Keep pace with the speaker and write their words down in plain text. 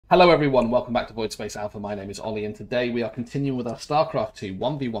Hello everyone, welcome back to VoidSpace Alpha. My name is Ollie and today we are continuing with our StarCraft 2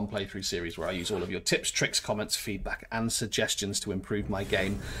 1v1 playthrough series where I use all of your tips, tricks, comments, feedback and suggestions to improve my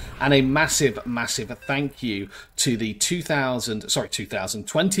game. And a massive thank you to the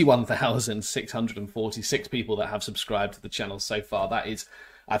 21,646 people that have subscribed to the channel so far. That is,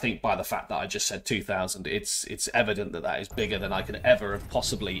 I think by the fact that I just said 2,000, it's evident that that is bigger than I could ever have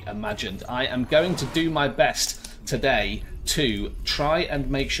possibly imagined. I am going to do my best today to try and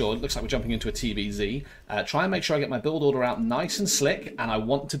make sure, it looks like we're jumping into a TvZ, try and make sure I get my build order out nice and slick, and I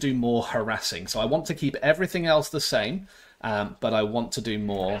want to do more harassing. So I want to keep everything else the same, but I want to do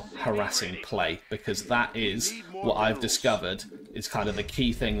more harassing play, because that is what I've discovered is kind of the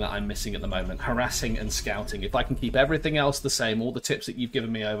key thing that I'm missing at the moment, harassing and scouting. If I can keep everything else the same, all the tips that you've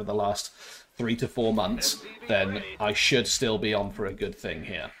given me over the last 3 to 4 months, then I should still be on for a good thing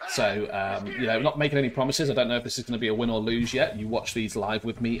here. So, you know, not making any promises. I don't know if this is going to be a win or lose yet. You watch these live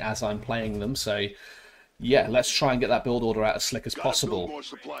with me as I'm playing them. So, yeah, let's try and get that build order out as slick as possible.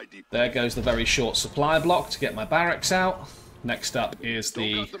 There goes the very short supply block to get my barracks out. Next up is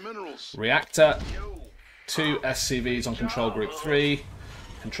the reactor. 2 SCVs on control group 3.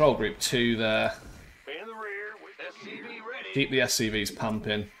 Control group 2 there. Keep the SCVs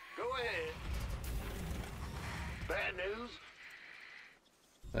pumping.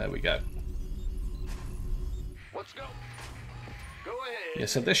 There we go. Let's go. Go ahead. Yeah,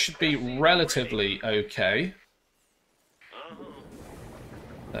 so this should be relatively okay.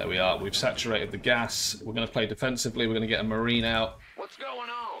 There we are. We've saturated the gas. We're going to play defensively. We're going to get a Marine out. What's going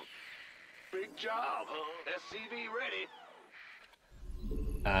on? Big job, huh? SCV ready.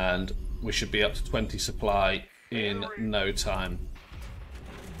 And we should be up to 20 supply in no time.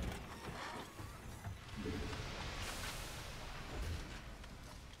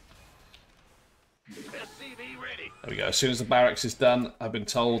 SCV ready. There we go. As soon as the barracks is done, I've been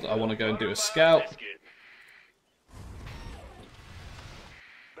told I want to go and do a scout.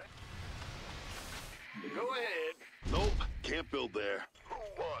 Go ahead. Nope, can't build there. Who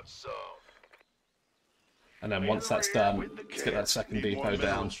wants some? And then once that's done, let's get that second Need more depot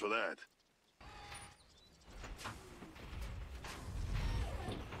down. minerals for that.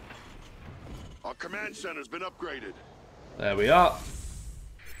 Our command center's been upgraded. There we are.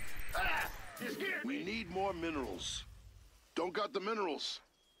 Ah, you scared We me. need more minerals. Don't got the minerals.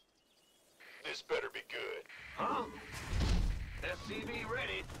 This better be good. Huh? SCV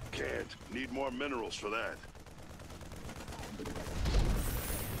ready. Can't. Need more minerals for that.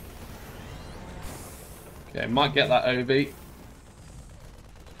 Okay, might get that OV,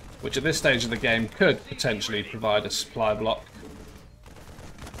 which at this stage of the game could potentially provide a supply block.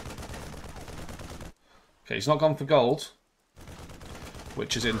 Okay, he's not gone for gold,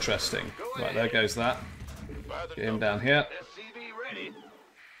 which is interesting. Right, there goes that. Get him down here. SCV ready.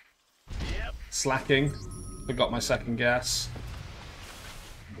 Yep. Slacking. Forgot my second gas.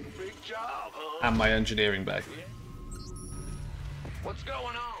 Big job, huh? And my engineering bay. What's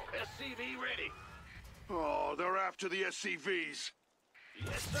going on? SCV ready. Oh, they're after the SCVs.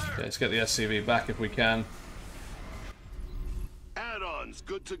 Yes, sir. Okay, let's get the SCV back if we can. Add-ons,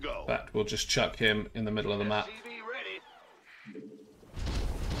 good to go. In fact, we'll just chuck him in the middle of the map. SCV ready.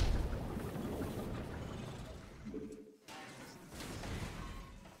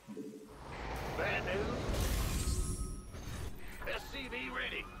 Bad news. SCV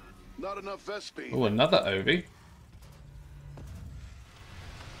ready. Not enough Vespine. Oh, another OV.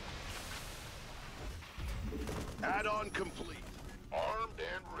 Add-on complete. Armed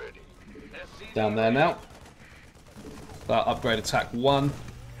and ready. SCV Down there now. Start upgrade attack 1. Been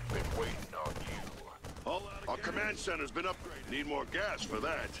waiting on you. Our command center's been upgraded. Need more gas for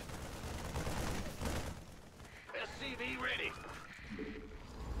that. SCV ready.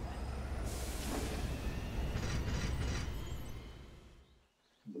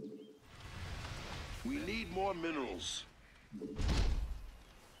 We need more minerals.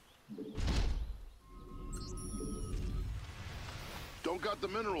 Don't got the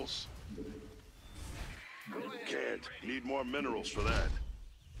minerals. Can't. Need more minerals for that.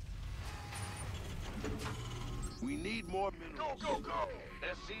 We need more minerals. Go, go, go.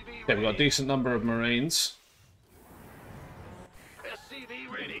 SCV Okay, we've got a ready. decent number of Marines. SCV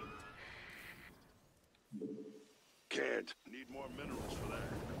ready. Can't. Need more minerals for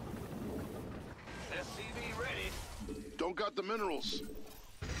that. SCV ready. Don't got the minerals.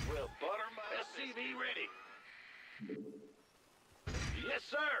 Well, butter my SCV ready. Yes,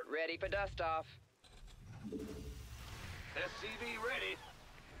 sir. Ready for dust off. SCV ready.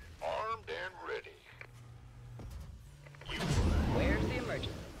 Armed and ready. Where's the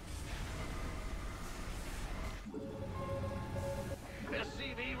emergency?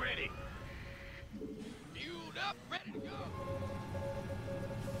 SCV ready. up, ready to go.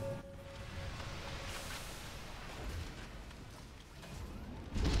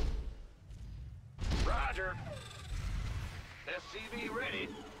 Roger. SCV ready.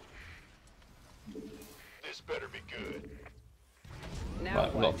 This better be good. Now Right,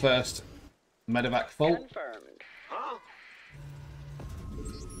 we've what? got first medevac full. Confirmed. Huh?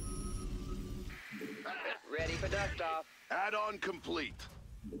 Ready for dust off. Add-on complete.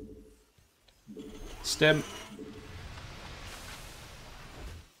 Stim.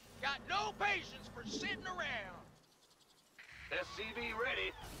 Got no patience for sitting around. SCV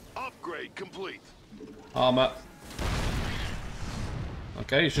ready. Upgrade complete. Armor.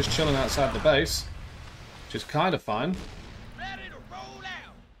 Okay, he's just chilling outside the base, which is kind of fine. Ready to roll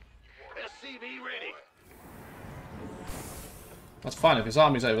out. SCV ready. That's fine if his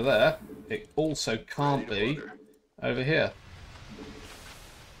army's over there. It also can't be over here.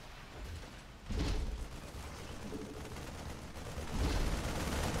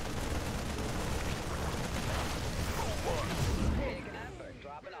 Taking effort.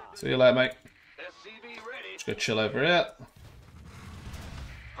 Dropping off. See you later, mate. SCV ready. Just go chill over here.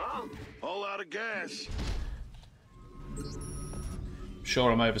 Huh? All out of gas.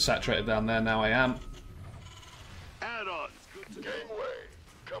 Sure, I'm oversaturated down there. Now I am. Add-on. Gangway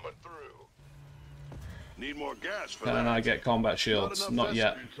coming through. Need more gas for Can that. I get combat shields? enough Not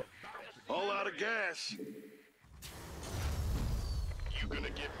yet. All out of gas. You gonna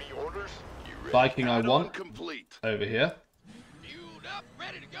give me orders? You ready? Viking I Add-on want complete. over here. Fueled up,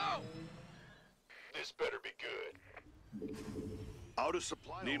 ready to go. This better be good. Out of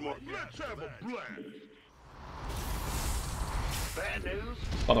supply. Need more gas. Let's have a blast. Bad news.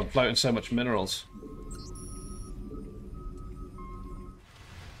 God, I'm floating so much minerals.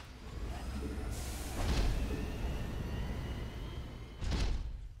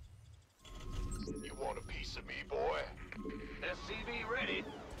 You want a piece of me, boy? SCV ready.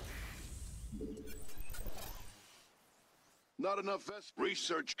 Not enough vest.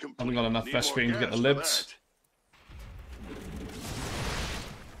 Research complete. Haven't got enough Need more Vespene to get the gas for libs.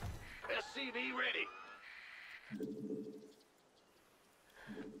 that. SCV ready.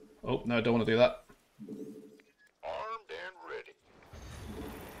 Oh, no, I don't want to do that. Armed and ready.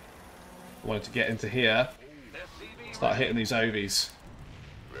 I wanted to get into here, SCV start ready. hitting these OVs.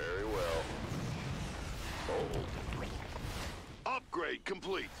 Very well. Hold. Upgrade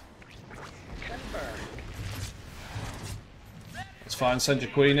complete. Confirmed. It's fine, send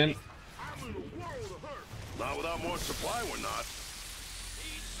your queen in. Not without more supply, we're not.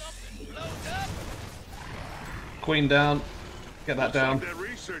 Need something loaded up. Queen down. Get that down. That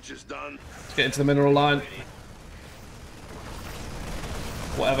research is done. Let's get into the mineral line.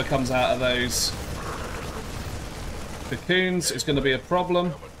 Whatever comes out of those cocoons is going to be a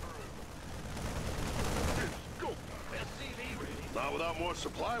problem. SCV ready. Not without more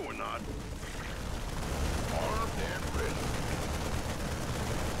supply, we're not. Armed and ready.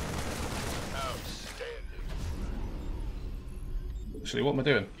 Outstanding. Actually, what am I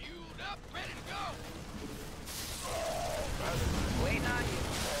doing? Fueled up, ready to go. Waiting on you.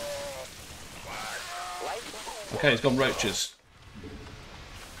 Lights. Okay, he's gone roaches.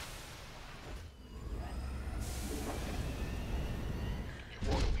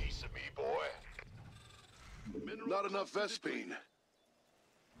 You want a piece of me, boy? Not enough Vespene.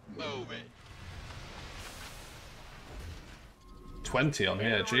 Move it. 20 on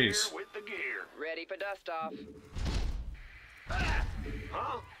here, jeez. With the gear. Ready for dust off.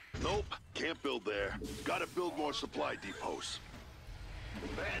 Huh? Nope, can't build there. Gotta build more supply depots.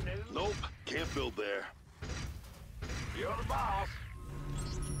 Bad news. Nope, can't build there. You're the boss.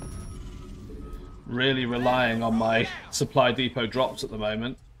 Really relying on my supply depot drops at the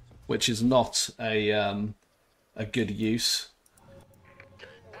moment, which is not a good use.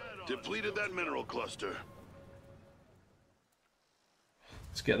 Depleted that mineral cluster.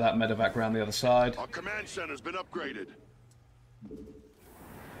 Let's get that medevac around the other side. Our command center's been upgraded.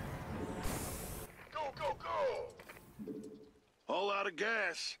 Go, go, go. All out of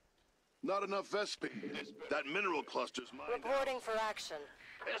gas. Not enough Vespene. That mineral cluster's mine. Reporting for action.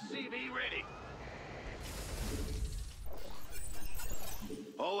 SCV ready.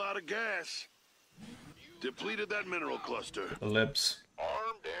 All out of gas. Depleted that mineral cluster. The libs.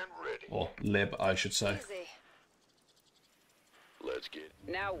 Armed and ready. Or lib, I should say. Easy. Let's get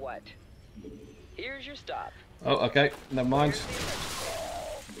Now what? Here's your stop. Oh, okay, never mind.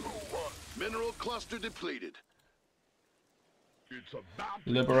 Mineral cluster depleted. it's about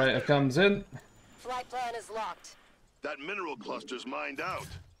Liberator comes in. Flight plan is locked. That mineral cluster's mined out.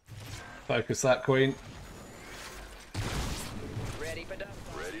 Focus that queen. Ready for dust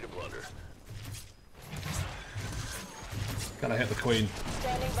off. ready to plunder. Gotta hit the queen.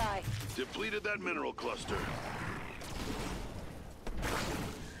 Standing by. Depleted that mineral cluster.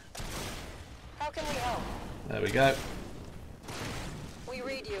 How can we help? There we go. We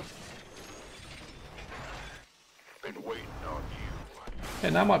read you. Been waiting on you. Okay,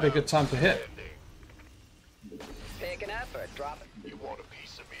 now might be a good time to hit. Picking up or dropping? You want a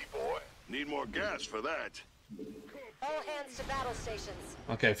piece of me, boy? Need more gas for that. All hands to battle stations.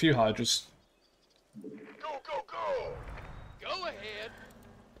 Okay, a few hydras. Go, go, go! Go ahead.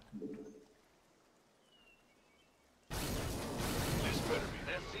 This better be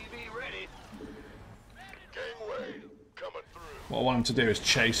SCV ready. Gangway coming through. What I want him to do is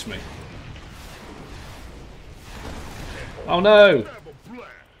chase me. Oh no!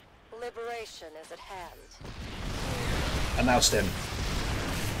 Liberation is at hand. And now stim.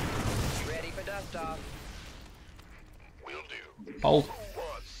 Ready for dust off. Will do. Hold. Who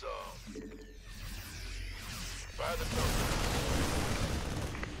wants some? By the number.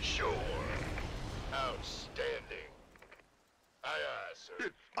 Sure. Outstanding. Aye, aye,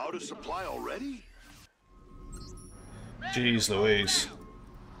 sir. Out of supply already? Jeez Louise.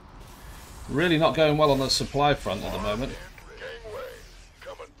 Really not going well on the supply front at the moment. Gangway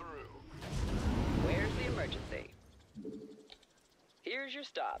coming through. Where's the emergency? Here's your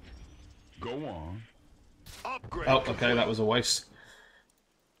stop. Go on. Upgrade. Oh, okay, that was a waste.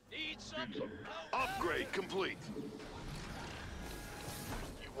 Need something? Upgrade complete.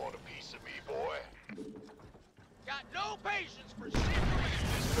 You want a piece of me, boy? Got no patience for shit.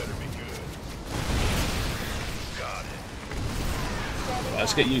 This better be good. Got it.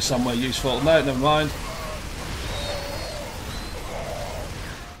 Let's get you somewhere useful. No, never mind.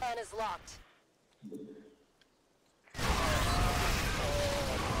 Plan is locked.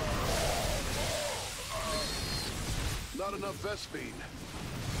 Not enough Vespine.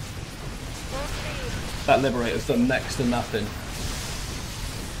 Full speed. That Liberator's done next to nothing.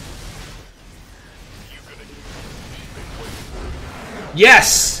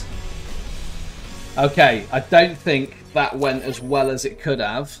 Yes! Okay, I don't think that went as well as it could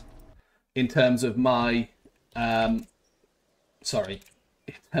have in terms of my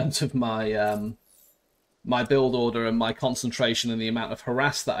my build order and my concentration and the amount of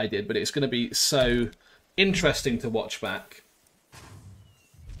harass that I did, but it's going to be so interesting to watch back. I'm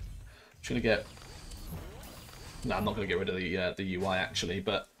going to get... No, I'm not going to get rid of the UI actually,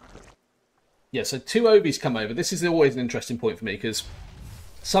 but yeah, so 2 Obies come over. This is always an interesting point for me because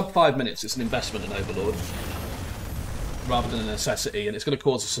sub 5 minutes, it's an investment in Overlord rather than a necessity, and it's going to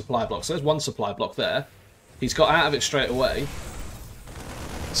cause a supply block. So there's one supply block there. He's got out of it straight away.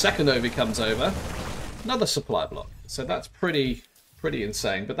 Second Obi comes over, another supply block. So that's pretty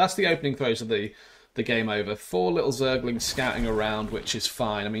insane. But that's the opening throws of the game over. 4 little Zerglings scouting around, which is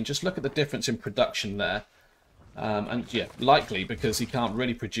fine. I mean, just look at the difference in production there. And yeah, likely because he can't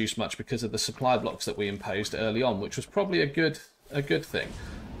really produce much because of the supply blocks that we imposed early on, which was probably a good thing.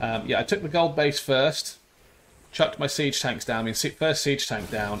 Yeah, I took the gold base first, chucked my siege tanks down. I mean, first siege tank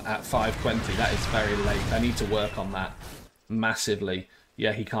down at 520. That is very late. I need to work on that massively.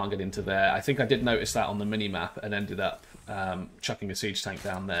 Yeah, he can't get into there. I think I did notice that on the mini-map and ended up chucking a siege tank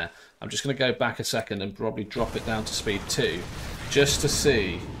down there. I'm just going to go back a second and probably drop it down to speed 2 just to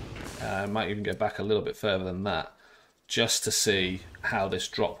see. I might even go back a little bit further than that just to see how this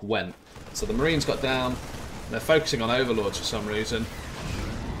drop went. So the Marines got down. They're focusing on Overlords for some reason.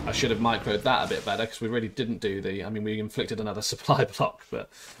 I should have microed that a bit better because we really didn't do the... I mean, we inflicted another supply block, but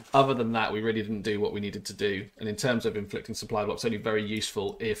other than that, we really didn't do what we needed to do. And in terms of inflicting supply blocks, only very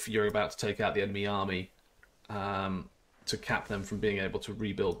useful if you're about to take out the enemy army to cap them from being able to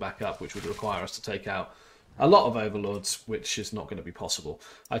rebuild back up, which would require us to take out a lot of Overlords, which is not going to be possible.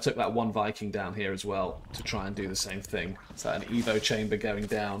 I took that one Viking down here as well to try and do the same thing. Is that an Evo chamber going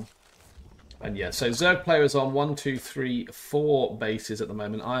down? And yeah, so Zerg player is on 1, 2, 3, 4 bases at the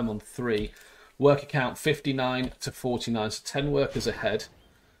moment. I am on 3. Worker count 59 to 49, so 10 workers ahead.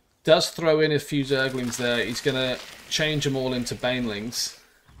 Does throw in a few Zerglings there. He's going to change them all into Banelings.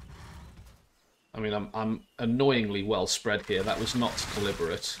 I mean, I'm annoyingly well spread here. That was not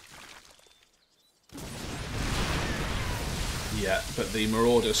deliberate. Yeah, but the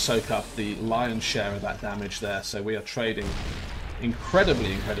Marauders soak up the lion's share of that damage there, so we are trading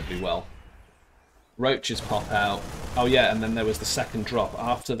incredibly well. Roaches pop out. Oh yeah, and then there was the second drop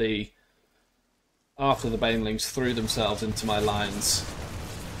after the Banelings threw themselves into my lines.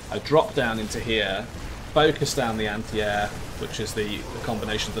 I dropped down into here, focused down the anti-air, which is the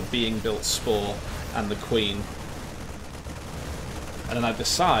combination of the being built spore and the queen. And then I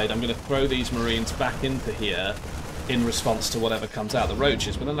decide I'm going to throw these Marines back into here in response to whatever comes out, the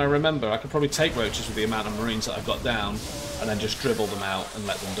roaches. But then I remember I could probably take roaches with the amount of marines that I've got down and then just dribble them out and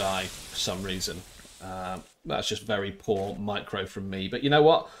let them die for some reason. That's just very poor micro from me. But you know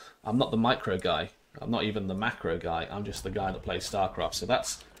what? I'm not the micro guy. I'm not even the macro guy. I'm just the guy that plays StarCraft. So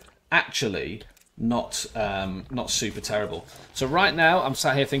that's actually not super terrible. So right now I'm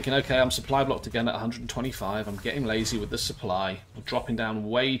sat here thinking, okay, I'm supply blocked again at 125. I'm getting lazy with the supply. I'm dropping down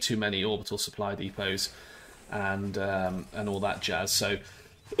way too many orbital supply depots and all that jazz. So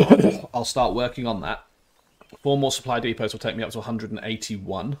I'll start working on that. 4 more supply depots will take me up to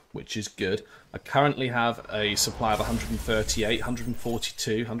 181, which is good. I currently have a supply of 138,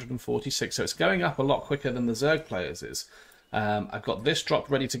 142, 146, so it's going up a lot quicker than the Zerg players is. I've got this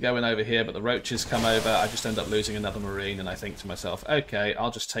drop ready to go in over here, but the roaches come over. I just end up losing another marine, and I think to myself, okay,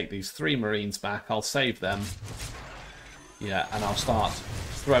 I'll just take these 3 marines back. I'll save them. Yeah, and I'll start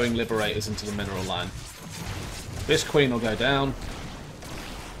throwing liberators into the mineral line. This queen will go down.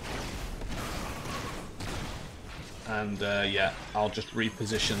 And yeah, I'll just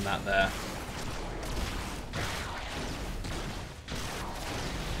reposition that there.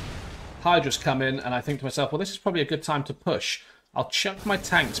 Hydra's come in, and I think to myself, well, this is probably a good time to push. I'll chuck my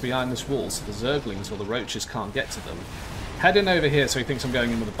tanks behind this wall so the Zerglings or the roaches can't get to them. Head in over here so he thinks I'm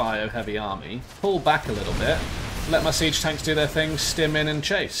going in with a bio-heavy army. Pull back a little bit. Let my siege tanks do their thing, stim in and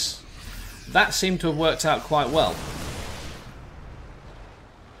chase. That seemed to have worked out quite well.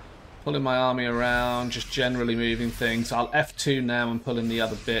 Pulling my army around, just generally moving things. I'll F2 now and pull in the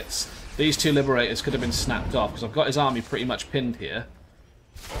other bits. These 2 liberators could have been snapped off because I've got his army pretty much pinned here.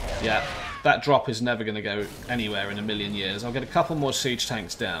 Yeah, that drop is never going to go anywhere in a million years. I'll get a couple more siege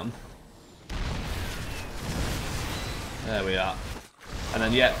tanks down. There we are. And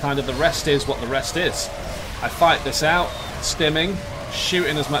then, yeah, kind of the rest is what the rest is. I fight this out, stimming,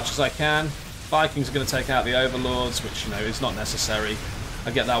 shooting as much as I can. Vikings are going to take out the overlords, which, you know, is not necessary.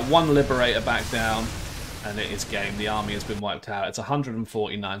 I get that 1 liberator back down, and it is game. The army has been wiped out. It's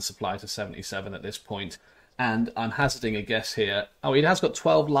 149 supply to 77 at this point. And I'm hazarding a guess here. Oh, he has got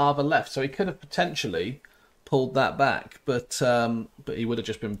 12 lava left, so he could have potentially pulled that back. But he would have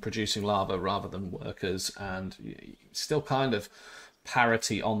just been producing lava rather than workers, and still kind of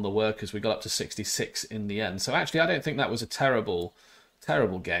parity on the workers. We got up to 66 in the end. So actually, I don't think that was a terrible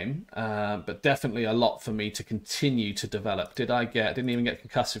game, but definitely a lot for me to continue to develop. Didn't even get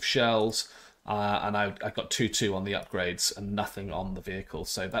concussive shells, and I got 2-2 on the upgrades and nothing on the vehicle.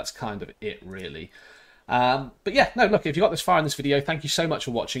 So that's kind of it, really. But yeah, no, look, if you got this far in this video, thank you so much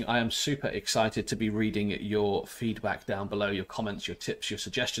for watching. I am super excited to be reading your feedback down below, your comments, your tips, your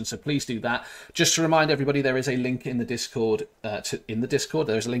suggestions, so please do that. Just to remind everybody, there is a link in the Discord, there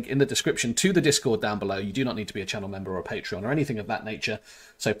is a link in the description to the Discord down below. You do not need to be a channel member or a Patreon or anything of that nature,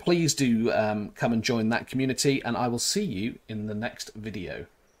 so please do come and join that community, and I will see you in the next video.